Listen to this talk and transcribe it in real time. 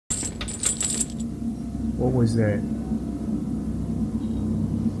What was that?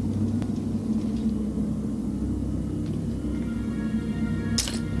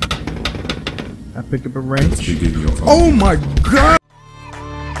 I picked up a wrench. Oh my god!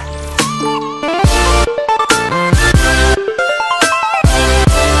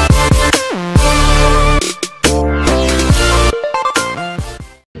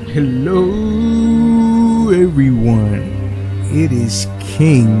 Hello everyone, it is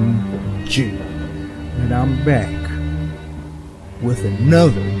King G, and I'm back with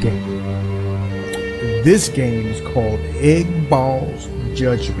another game. This game is called Igbal's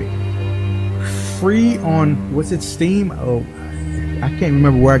Judgment. Free on, what's it, Steam? Oh, I can't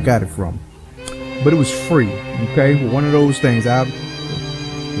remember where I got it from, but it was free. Okay, one of those things.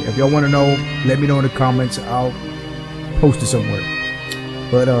 If y'all want to know, let me know in the comments. I'll post it somewhere.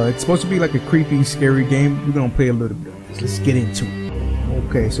 But it's supposed to be like a creepy, scary game. We're gonna play a little bit of this. Let's get into it.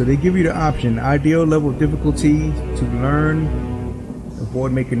 Okay, so they give you the option: ideal level of difficulty to learn,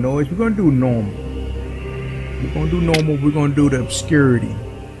 avoid making noise. We're gonna do normal. We're gonna do the obscurity.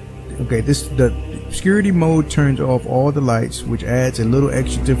 Okay, the obscurity mode turns off all the lights, which adds a little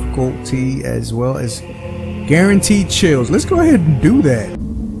extra difficulty as well as guaranteed chills. Let's go ahead and do that.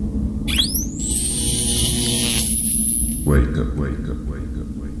 Wake up, wake up, wake up,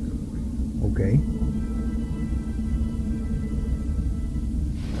 wake up, wake up. Okay.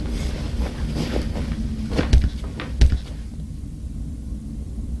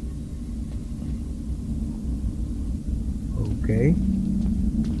 Okay.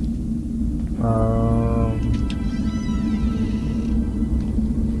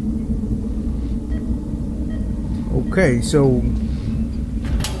 Okay, so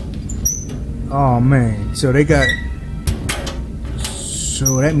oh man, so they got,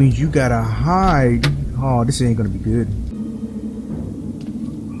 so that means you gotta hide. Oh, this ain't gonna be good.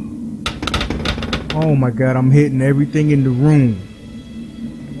 Oh my god, I'm hitting everything in the room.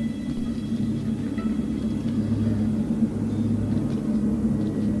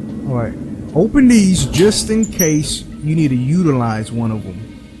 Alright, open these just in case you need to utilize one of them.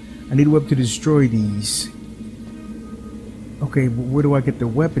 I need a weapon to destroy these. Okay, but where do I get the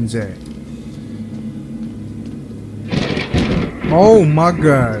weapons at? Oh my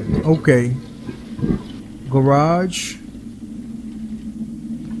god. Okay. Garage.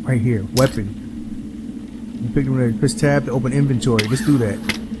 Right here. Weapon. You pick them there. Press tab to open inventory. Let's do that.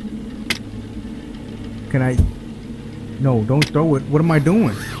 Can I? No, don't throw it. What am I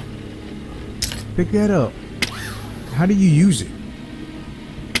doing? Pick that up. How do you use it?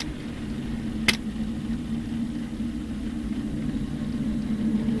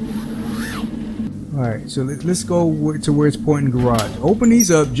 Alright, so let's go to where it's pointing garage. Open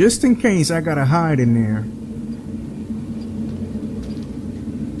these up just in case I gotta hide in there.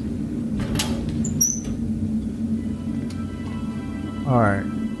 Alright.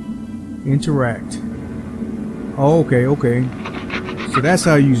 Interact. Oh, okay, okay. So that's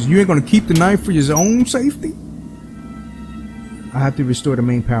how you use it. You ain't gonna keep the knife for your own safety? I have to restore the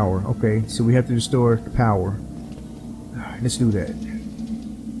main power. Okay, so we have to restore the power. Alright, let's do that.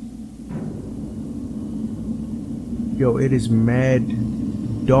 Yo, it is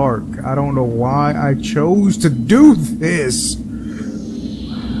mad dark. I don't know why I chose to do this.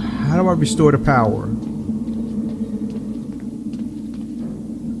 How do I restore the power?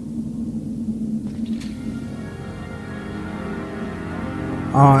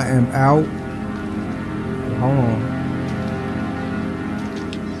 I am out. Hold on.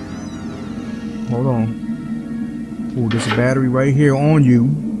 Hold on. Oh, there's a battery right here on you.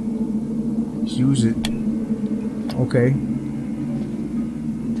 Let's use it. Okay.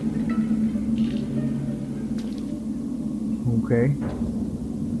 Okay.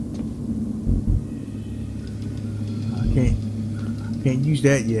 I can't use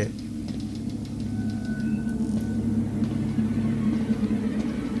that yet.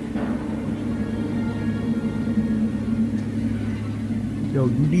 Yo,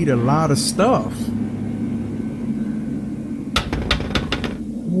 you need a lot of stuff.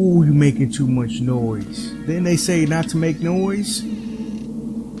 Ooh, you're making too much noise. Then they say not to make noise.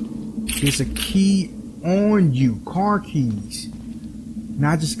 There's a key on you, car keys.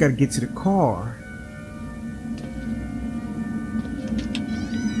 Now I just gotta get to the car.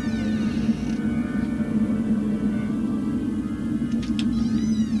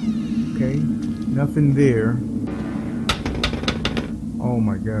 Okay, nothing there. Oh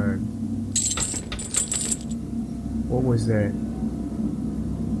my god. What was that?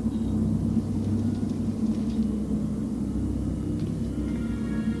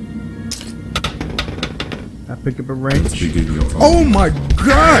 I picked up a wrench. Oh my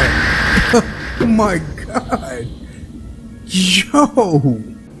god! Oh my god. Yo.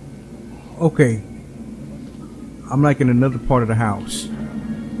 Okay. I'm like in another part of the house.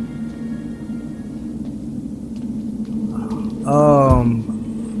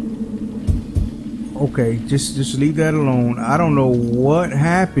 Okay, just leave that alone. I don't know what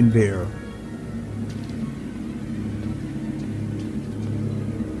happened there.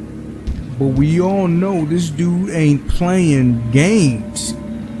 But we all know this dude ain't playing games.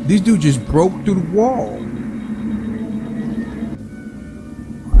 This dude just broke through the wall.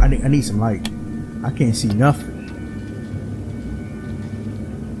 I need some light. I can't see nothing.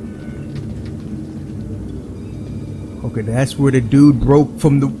 Okay, that's where the dude broke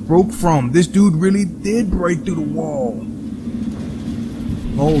from. This dude really did break through the wall.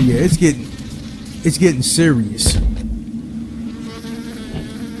 Oh yeah, it's getting serious.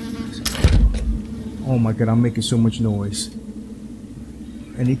 Oh my god, I'm making so much noise.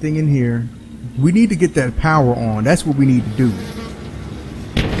 Anything in here? We need to get that power on. That's what we need to do.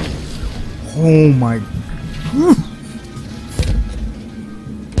 Oh my.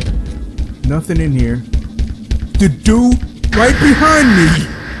 Nothing in here. The dude right behind me.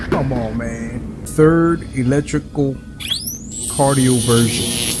 Come on, man. Third electrical cardio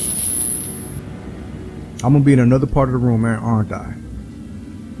version. I'm gonna be in another part of the room, aren't I?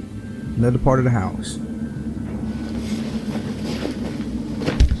 Another part of the house.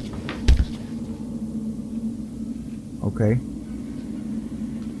 Okay.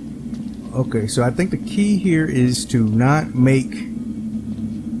 Okay, so I think the key here is to not make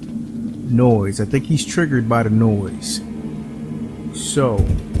noise. I think he's triggered by the noise. So,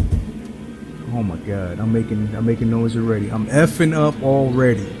 oh my god, I'm making noise already. I'm effing up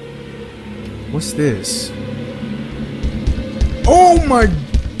already. What's this? Oh my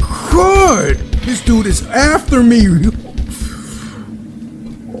god! This dude is after me!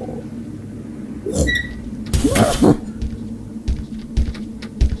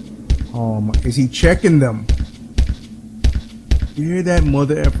 Oh my, is he checking them? You hear that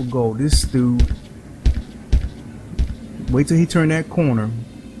mother effer go? This dude. Wait till he turn that corner.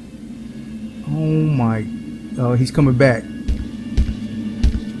 Oh my. Oh, he's coming back.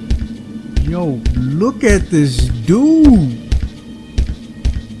 Yo, look at this dude.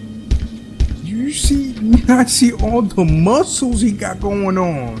 I see all the muscles he got going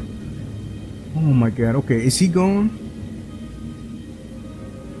on. Oh my god. Okay, is he gone?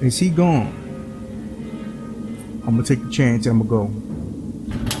 Is he gone? I'm gonna take the chance and I'm gonna go.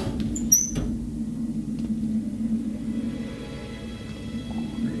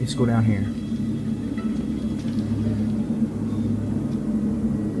 Let's go down here.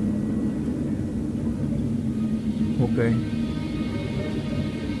 Okay.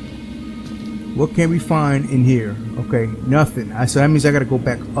 What can we find in here? Okay, nothing. So that means I gotta go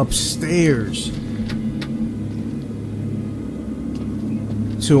back upstairs.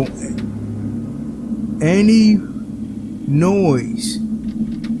 So any noise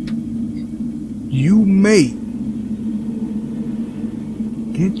you make,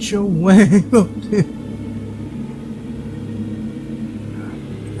 get your way up there.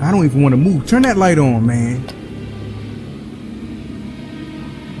 I don't even want to move. Turn that light on, man.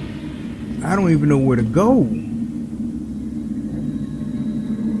 I don't even know where to go.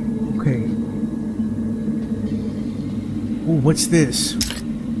 Okay. Oh, what's this?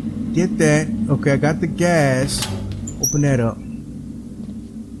 Get that. Okay, I got the gas. Open that up.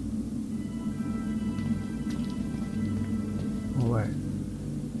 Alright.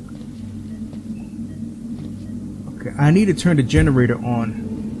 Okay, I need to turn the generator on.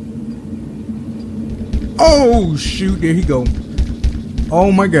 Oh, shoot. There he go.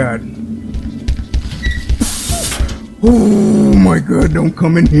 Oh, my God. Oh, my God. Don't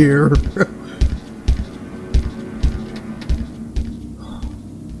come in here.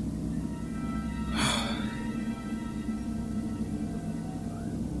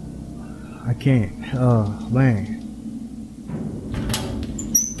 I can't. Oh, man.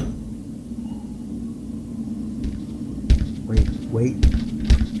 Wait.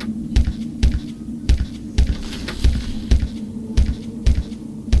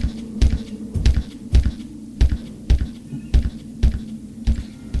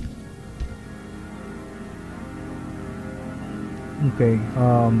 Okay,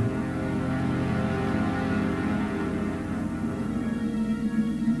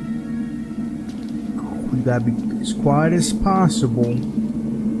 we gotta be as quiet as possible.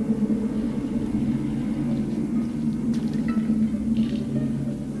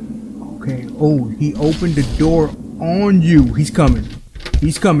 Okay, oh, he opened the door on you. He's coming.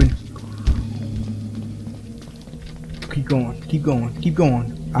 He's coming. Keep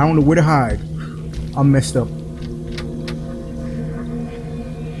going. I don't know where to hide. I messed up. Oh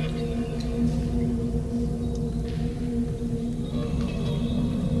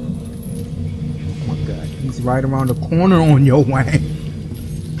my god, he's right around the corner on your way.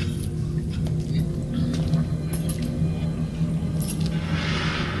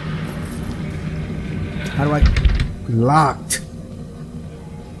 How do I... Locked.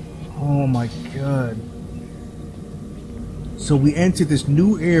 Oh my god. So we entered this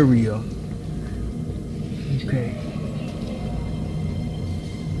new area. Okay.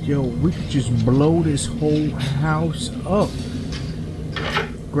 Yo, we could just blow this whole house up.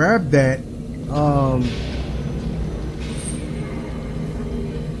 Grab that.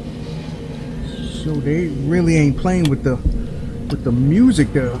 So they really ain't playing with the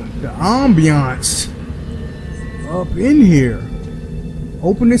music, the ambiance up in here.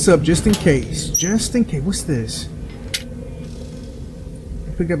 Open this up just in case. Just in case. What's this?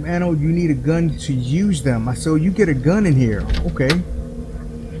 Pick up ammo. You need a gun to use them. So you get a gun in here. Okay.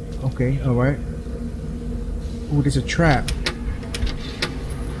 Okay. All right. Oh, there's a trap.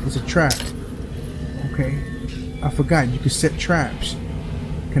 There's a trap. Okay. I forgot you could set traps.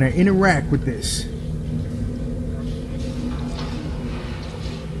 Can I interact with this?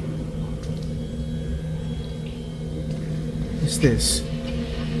 What's this?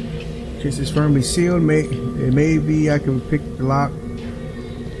 Chest is firmly sealed. Maybe I can pick the lock.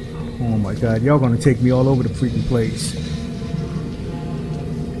 Oh my god, y'all gonna take me all over the freaking place.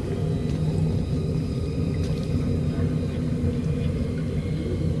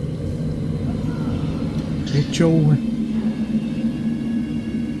 Get your...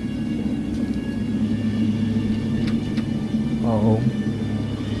 Uh-oh.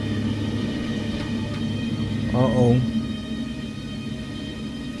 Uh-oh.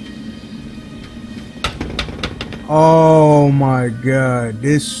 Oh my god,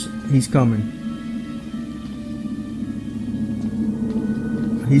 he's coming.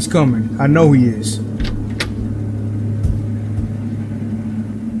 He's coming. I know he is.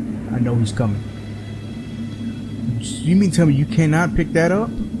 I know he's coming. You mean tell me you cannot pick that up?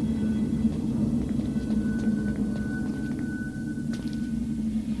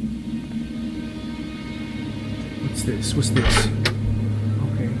 What's this? What's this?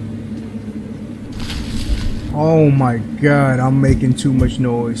 Oh my god, I'm making too much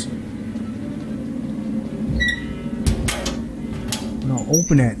noise. No,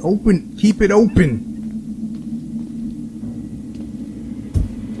 open that. Open. Keep it open.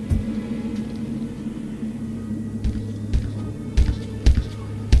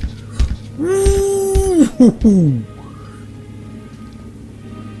 Ooh.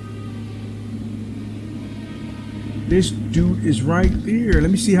 This dude is right there. Let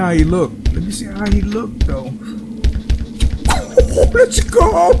me see how he look. Let me see how he look though. Let's go.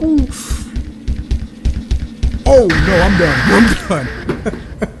 Oh no, I'm done. I'm done.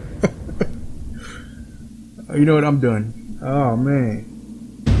 You know what? I'm done. Oh man.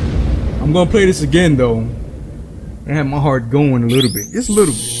 I'm gonna play this again though. I have my heart going a little bit. Just a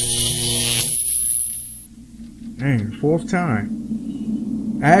little bit. Dang, 4th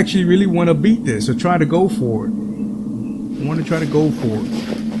time. I actually really want to beat this or try to go for it. I want to try to go for it.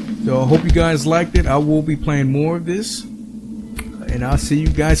 So I hope you guys liked it. I will be playing more of this. And I'll see you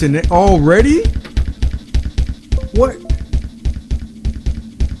guys in it. Already? What?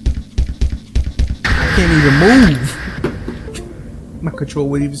 I can't even move. My control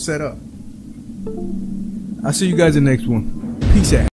wasn't even set up. I'll see you guys in the next one. Peace out.